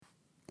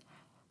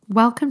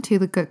Welcome to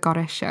the Gut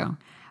Goddess Show,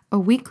 a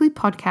weekly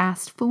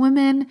podcast for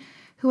women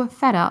who are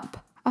fed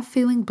up of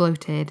feeling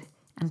bloated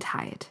and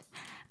tired.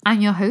 I'm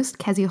your host,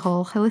 Kezia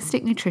Hall,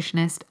 holistic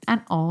nutritionist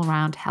and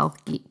all-around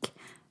health geek.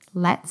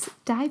 Let's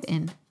dive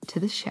in to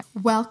the show.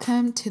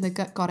 Welcome to the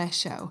Gut Goddess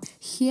Show.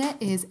 Here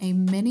is a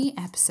mini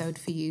episode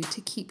for you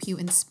to keep you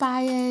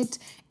inspired,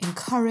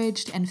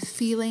 encouraged, and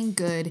feeling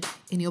good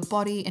in your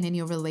body and in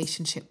your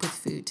relationship with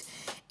food.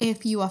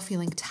 If you are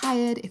feeling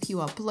tired, if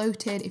you are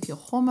bloated, if your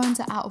hormones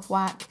are out of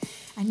whack,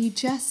 and you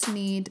just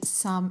need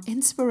some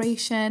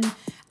inspiration,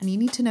 and you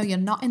need to know you're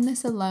not in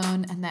this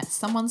alone and that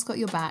someone's got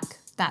your back,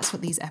 that's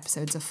what these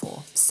episodes are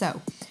for.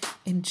 So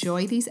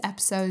enjoy these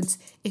episodes.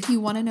 If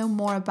you want to know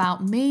more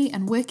about me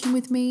and working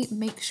with me,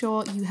 make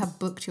sure you have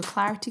booked your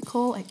clarity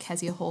call at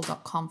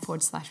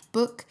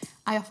keziahall.com/book.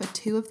 I offer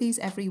 2 of these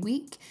every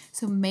week,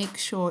 so make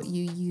sure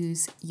you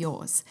use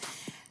yours.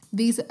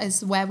 These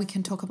is where we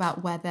can talk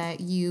about whether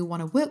you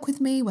want to work with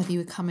me, whether you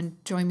would come and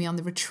join me on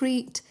the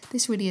retreat.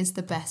 This really is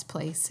the best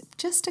place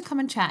just to come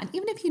and chat. And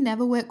even if you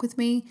never work with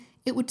me,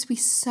 it would be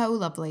so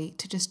lovely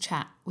to just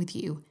chat with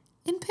you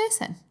in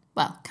person.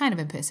 Well, kind of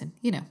in person,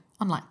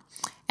 online.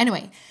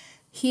 Anyway,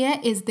 here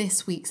is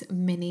this week's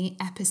mini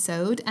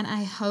episode, and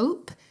I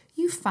hope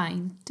you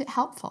find it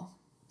helpful.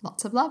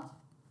 Lots of love.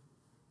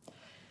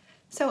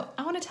 So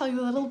I want to tell you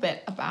a little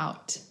bit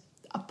about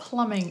a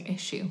plumbing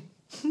issue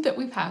that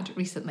we've had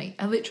recently.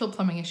 A literal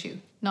plumbing issue,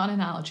 not an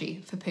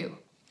analogy for poo.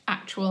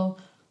 Actual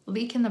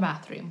leak in the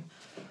bathroom.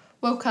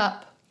 Woke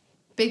up,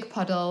 big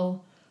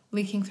puddle,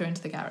 leaking through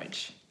into the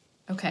garage.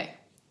 Okay,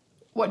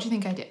 what do you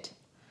think I did?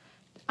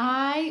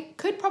 I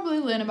could probably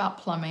learn about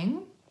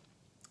plumbing,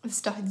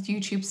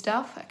 YouTube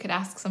stuff. I could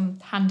ask some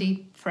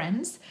handy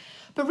friends.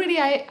 But really,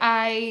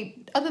 I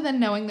other than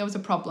knowing there was a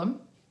problem,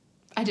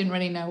 I didn't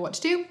really know what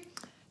to do.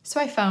 So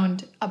I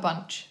phoned a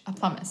bunch of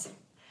plumbers.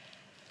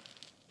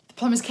 The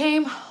plumbers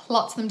came.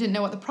 Lots of them didn't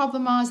know what the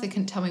problem was. They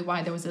couldn't tell me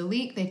why there was a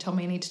leak. They told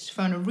me I needed to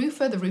phone a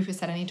roofer. The roofer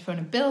said I need to phone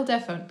a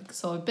builder.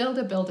 Saw a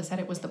builder. Builder said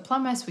it was the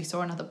plumber. So we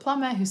saw another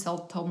plumber who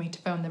told me to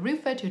phone the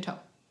roofer.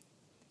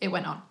 It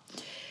went on.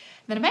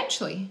 Then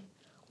eventually,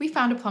 we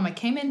found a plumber,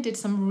 came in, did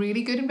some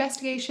really good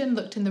investigation,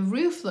 looked in the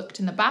roof, looked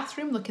in the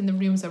bathroom, looked in the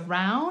rooms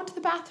around the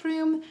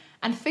bathroom,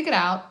 and figured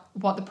out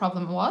what the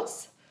problem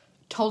was,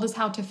 told us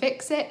how to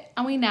fix it,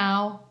 and we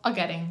now are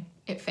getting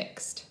it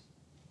fixed.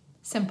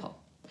 Simple.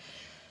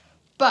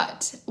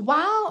 But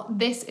while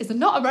this is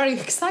not a very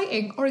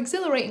exciting or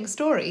exhilarating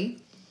story,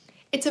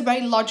 it's a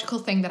very logical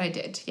thing that I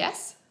did,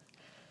 yes?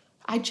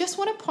 I just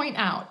want to point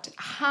out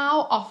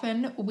how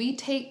often we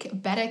take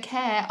better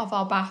care of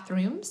our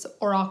bathrooms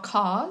or our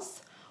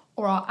cars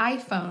or our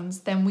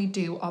iPhones than we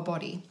do our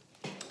body.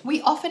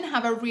 We often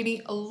have a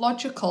really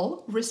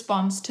logical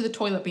response to the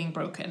toilet being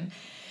broken.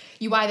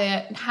 You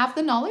either have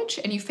the knowledge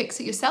and you fix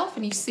it yourself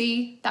and you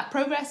see that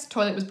progress,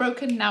 toilet was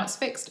broken, now it's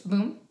fixed,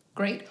 boom,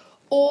 great.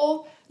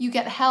 Or you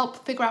get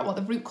help, figure out what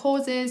the root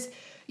cause is.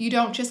 You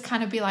don't just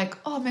kind of be like,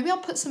 oh, maybe I'll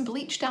put some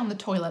bleach down the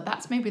toilet,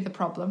 that's maybe the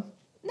problem.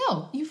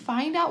 No, you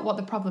find out what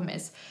the problem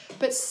is.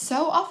 But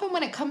so often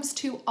when it comes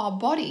to our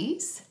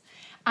bodies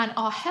and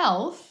our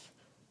health,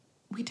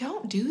 we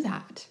don't do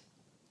that.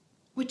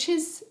 Which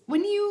is,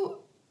 when you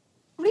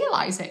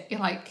realize it,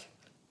 you're like,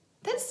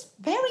 that's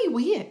very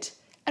weird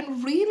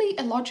and really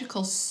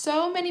illogical.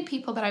 So many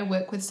people that I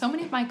work with, so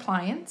many of my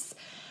clients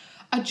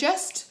are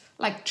just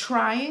like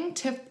trying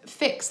to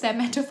fix their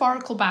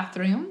metaphorical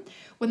bathroom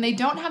when they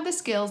don't have the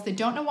skills, they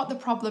don't know what the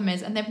problem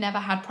is, and they've never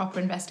had proper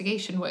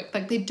investigation work.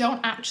 Like they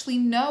don't actually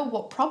know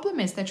what problem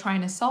is they're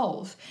trying to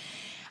solve.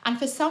 And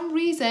for some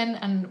reason,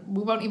 and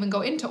we won't even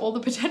go into all the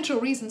potential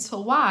reasons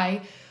for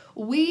why,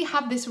 we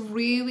have a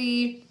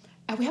really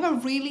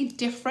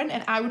different,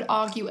 and I would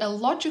argue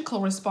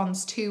illogical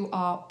response to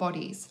our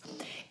bodies.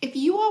 If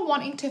you are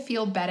wanting to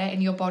feel better in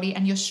your body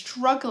and you're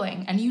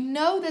struggling and you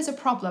know there's a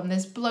problem,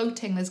 there's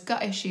bloating, there's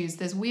gut issues,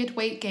 there's weird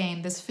weight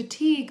gain, there's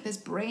fatigue, there's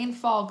brain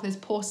fog, there's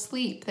poor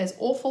sleep, there's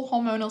awful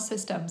hormonal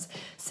symptoms,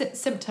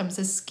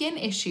 there's skin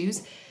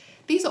issues,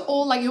 these are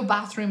all like your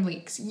bathroom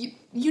leaks.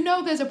 You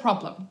know there's a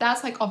problem.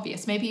 That's like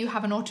obvious. Maybe you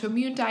have an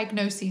autoimmune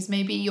diagnosis,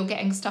 maybe you're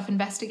getting stuff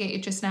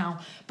investigated just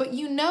now, but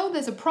you know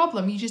there's a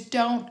problem, you just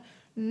don't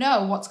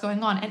know what's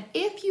going on. And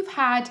if you've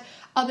had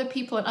other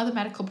people and other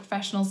medical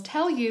professionals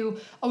tell you,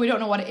 oh, we don't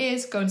know what it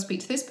is, go and speak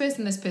to this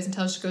person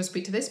tells you to go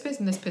speak to this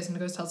person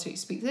tells you to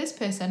speak to this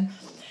person,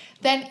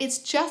 then it's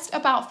just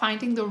about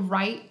finding the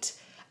right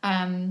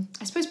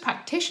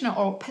practitioner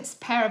or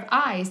pair of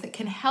eyes that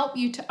can help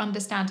you to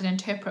understand and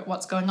interpret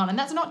what's going on. And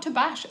that's not to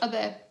bash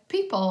other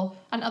people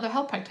and other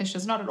health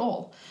practitioners, not at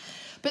all.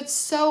 But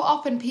so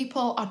often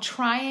people are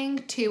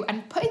trying to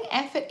and putting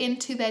effort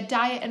into their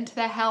diet, into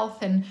their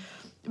health, and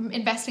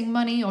investing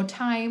money or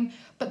time,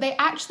 but they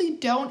actually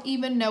don't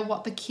even know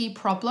what the key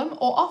problem,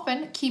 or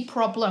often key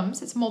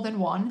problems, it's more than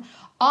one,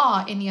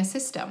 are in your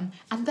system.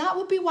 And that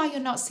would be why you're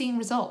not seeing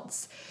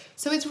results.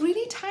 So it's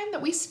really time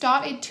that we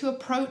started to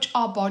approach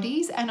our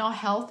bodies and our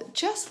health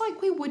just like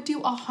we would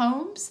do our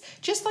homes,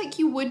 just like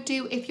you would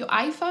do if your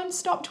iPhone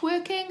stopped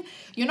working.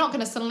 You're not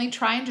going to suddenly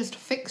try and just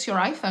fix your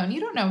iPhone.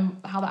 You don't know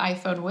how the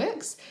iPhone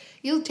works.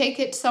 You'll take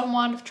it to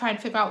someone, try and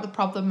figure out what the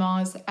problem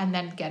was, and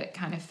then get it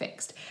kind of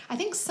fixed. I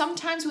think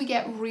sometimes we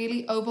get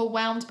really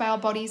overwhelmed by our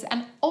bodies,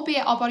 and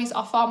albeit our bodies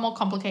are far more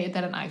complicated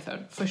than an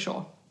iPhone, for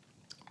sure,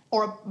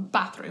 or a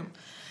bathroom.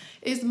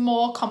 Is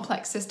more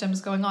complex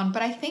systems going on.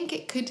 But I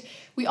think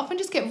we often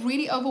just get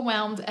really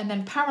overwhelmed and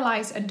then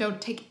paralyzed and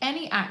don't take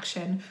any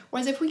action.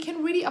 Whereas if we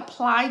can really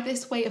apply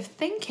this way of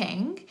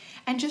thinking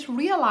and just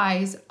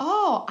realize,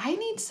 oh, I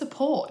need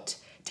support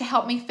to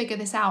help me figure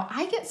this out.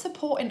 I get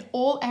support in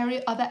all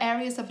other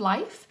areas of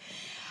life.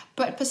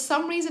 But for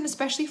some reason,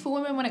 especially for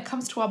women, when it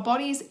comes to our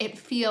bodies, it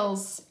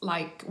feels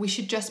like we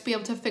should just be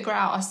able to figure it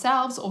out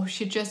ourselves, or we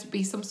should just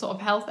be some sort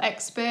of health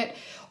expert,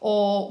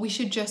 or we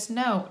should just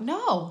know.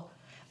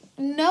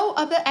 No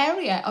other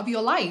area of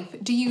your life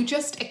do you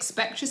just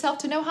expect yourself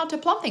to know how to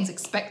plumb things,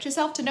 expect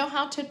yourself to know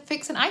how to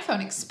fix an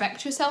iPhone,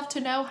 expect yourself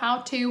to know how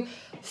to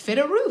fit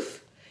a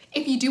roof.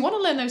 If you do want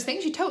to learn those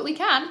things, you totally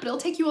can, but it'll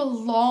take you a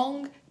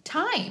long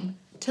time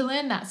to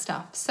learn that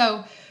stuff.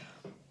 So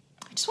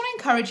I just want to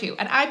encourage you,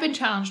 and I've been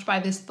challenged by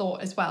this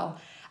thought as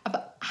well,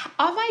 am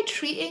I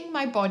treating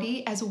my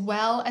body as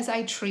well as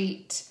I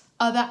treat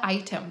other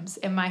items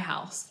in my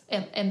house,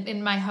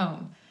 in my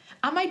home?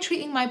 Am I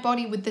treating my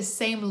body with the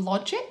same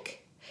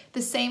logic,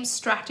 the same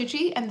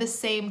strategy, and the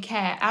same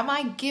care? Am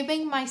I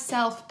giving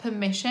myself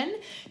permission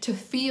to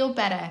feel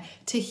better,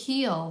 to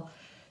heal,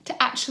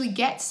 to actually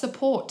get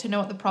support to know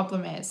what the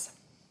problem is?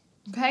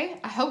 Okay,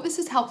 I hope this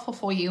is helpful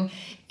for you.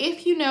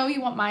 If you know you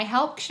want my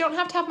help, because you don't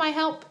have to have my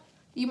help,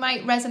 you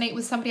might resonate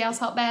with somebody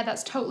else out there,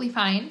 that's totally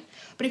fine.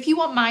 But if you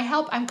want my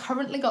help, I'm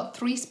currently got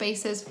 3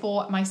 spaces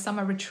for my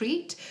summer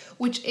retreat,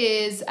 which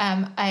is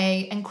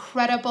a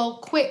incredible,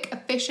 quick,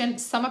 efficient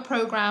summer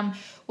program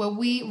where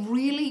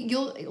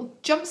you'll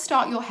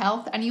jumpstart your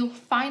health and you'll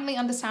finally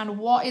understand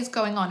what is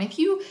going on. If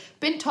you've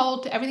been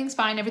told everything's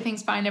fine,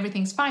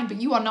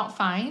 but you are not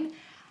fine,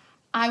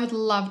 I would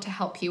love to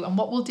help you. And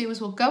what we'll do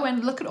is we'll go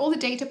and look at all the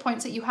data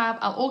points that you have.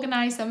 I'll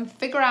organize them,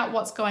 figure out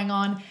what's going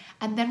on,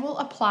 and then we'll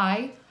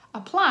apply a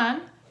plan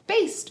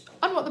based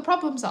on what the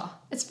problems are.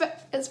 It's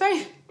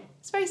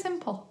very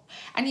simple.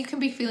 And you can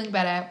be feeling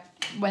better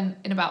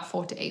in about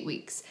 4 to 8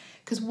 weeks.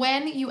 Because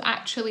when you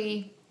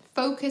actually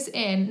focus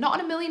in, not on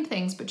a million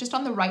things, but just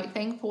on the right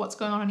thing for what's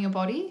going on in your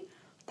body,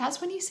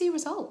 that's when you see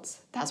results.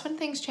 That's when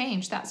things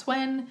change. That's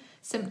when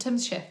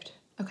symptoms shift.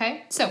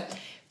 Okay? So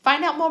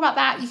find out more about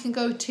that. You can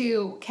go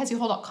to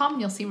keziahall.com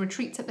and you'll see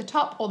retreats at the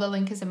top, or the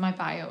link is in my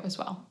bio as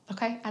well.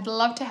 Okay? I'd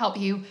love to help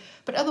you.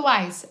 But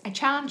otherwise, I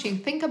challenge you,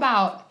 think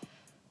about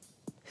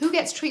who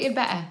gets treated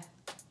better?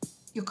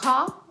 Your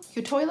car,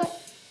 your toilet,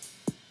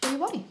 or your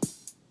body?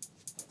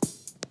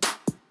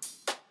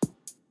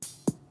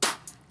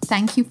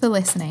 Thank you for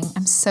listening.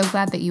 I'm so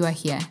glad that you are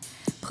here.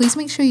 Please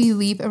make sure you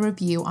leave a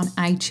review on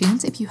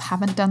iTunes if you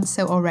haven't done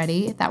so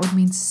already. That would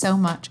mean so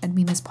much and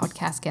mean this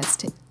podcast gets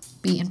to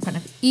be in front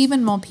of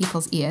even more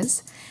people's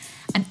ears.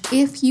 And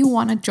if you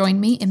want to join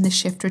me in the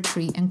Shift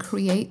Retreat and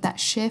create that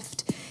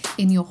shift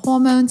in your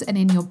hormones and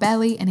in your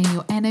belly and in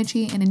your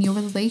energy and in your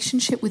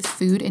relationship with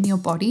food in your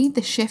body,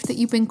 the shift that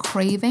you've been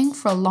craving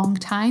for a long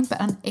time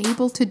but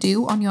unable to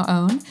do on your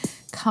own,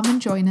 come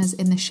and join us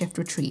in the Shift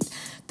Retreat.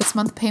 This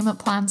month payment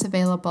plan's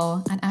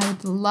available and I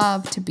would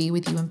love to be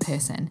with you in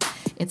person.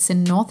 It's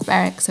in North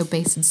Berwick, so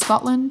based in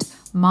Scotland,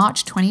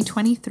 March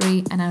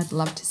 2023, and I would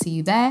love to see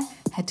you there.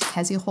 Head to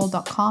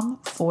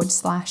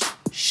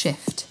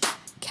keziahall.com/shift.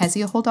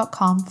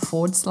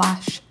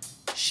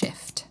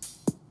 keziahall.com/shift.